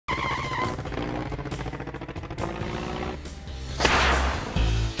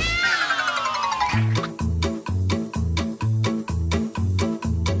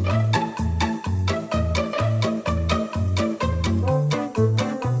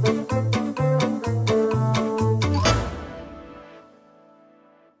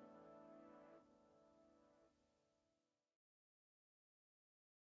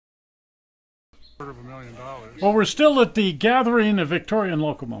Well, we're still at the Gathering of Victorian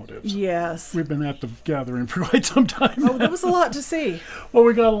Locomotives. Yes. We've been at the gathering for quite some time. Oh, there was a lot to see. Well,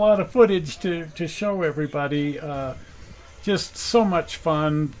 we got a lot of footage to show everybody. Just so much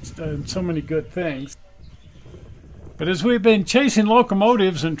fun and so many good things. But as we've been chasing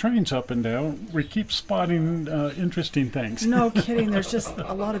locomotives and trains up and down, we keep spotting interesting things. No kidding. There's just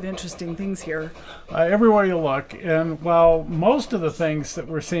a lot of interesting things here. Everywhere you look. And while most of the things that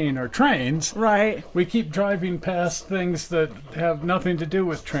we're seeing are trains, right, we keep driving past things that have nothing to do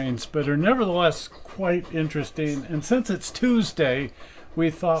with trains, but are nevertheless quite interesting. And since it's Tuesday, we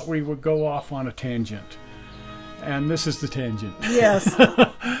thought we would go off on a tangent. And this is the tangent. Yes.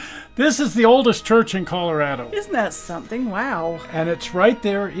 This is the oldest church in Colorado. Isn't that something? Wow. And it's right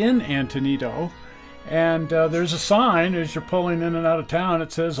there in Antonito. And there's a sign as you're pulling in and out of town.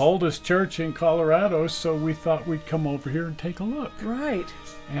 It says oldest church in Colorado. So we thought we'd come over here and take a look. Right.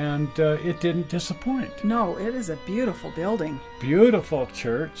 And it didn't disappoint. No, it is a beautiful building. Beautiful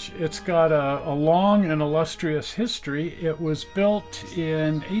church. It's got a long and illustrious history. It was built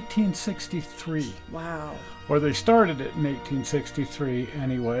in 1863. Wow. Or they started it in 1863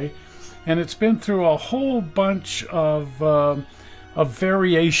 anyway. And it's been through a whole bunch of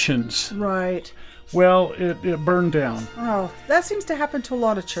variations. Right. Well, it burned down. Oh, that seems to happen to a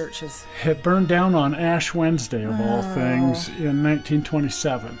lot of churches. It burned down on Ash Wednesday, of all things, in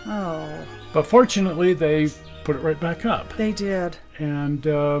 1927. Oh. But fortunately, they put it right back up. They did. And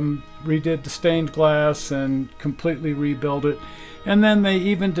redid the stained glass and completely rebuilt it. And then they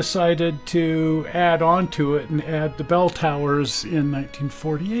even decided to add on to it and add the bell towers in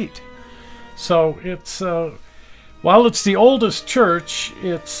 1948. So it's... while it's the oldest church,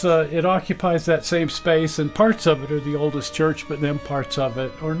 it occupies that same space, and parts of it are the oldest church, but then parts of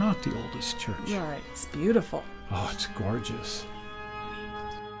it are not the oldest church. Right. It's beautiful. Oh, it's gorgeous.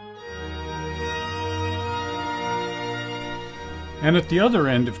 And at the other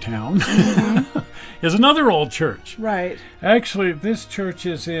end of town is another old church. Right. Actually, this church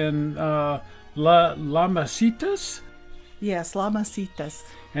is in La Mesitas. Yes, La Mesitas.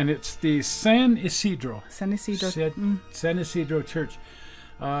 And it's the San Isidro. San Isidro. San Isidro Church.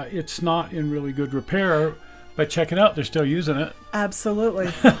 It's not in really good repair, but check it out. They're still using it.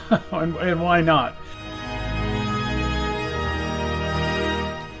 Absolutely. and why not?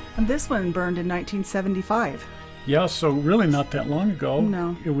 And this one burned in 1975. Yeah, so really not that long ago.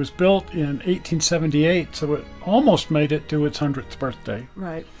 No. It was built in 1878, so it almost made it to its 100th birthday.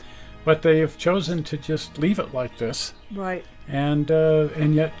 Right. But they have chosen to just leave it like this. Right. And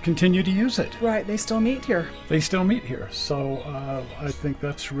yet continue to use it. Right, they still meet here. They still meet here, so I think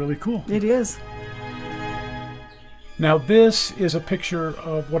that's really cool. It is. Now this is a picture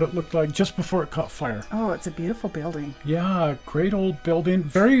of what it looked like just before it caught fire. Oh, it's a beautiful building. Yeah, great old building.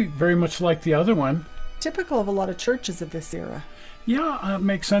 Very, very much like the other one. Typical of a lot of churches of this era. Yeah, it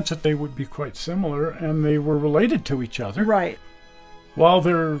makes sense that they would be quite similar, and they were related to each other. Right. While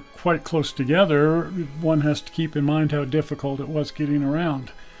they're quite close together, one has to keep in mind how difficult it was getting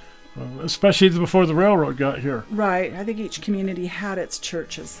around, especially before the railroad got here. Right. I think each community had its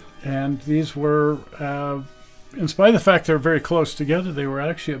churches. And these were, in spite of the fact they're very close together, they were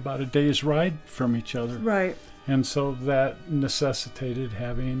actually about a day's ride from each other. Right. And so that necessitated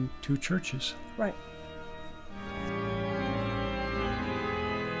having two churches. Right.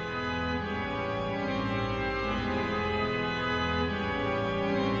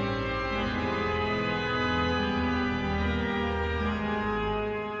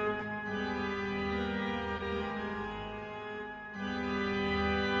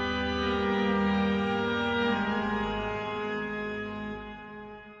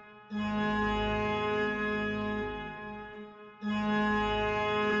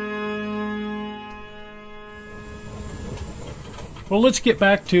 Well, let's get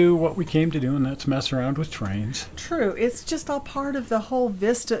back to what we came to do, and that's mess around with trains. True. It's just all part of the whole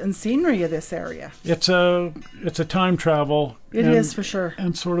vista and scenery of this area. It's a time travel. It is for sure.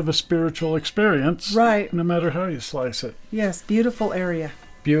 And sort of a spiritual experience. Right. No matter how you slice it. Yes, beautiful area.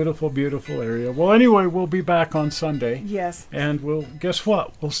 Beautiful, beautiful area. Well, anyway, we'll be back on Sunday. Yes. And guess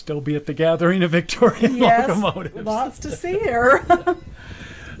what? We'll still be at the Gathering of Victorian Locomotives. Yes, lots to see here.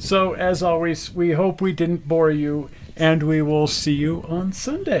 So, as always, we hope we didn't bore you, and we will see you on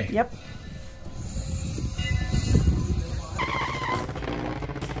Sunday. Yep.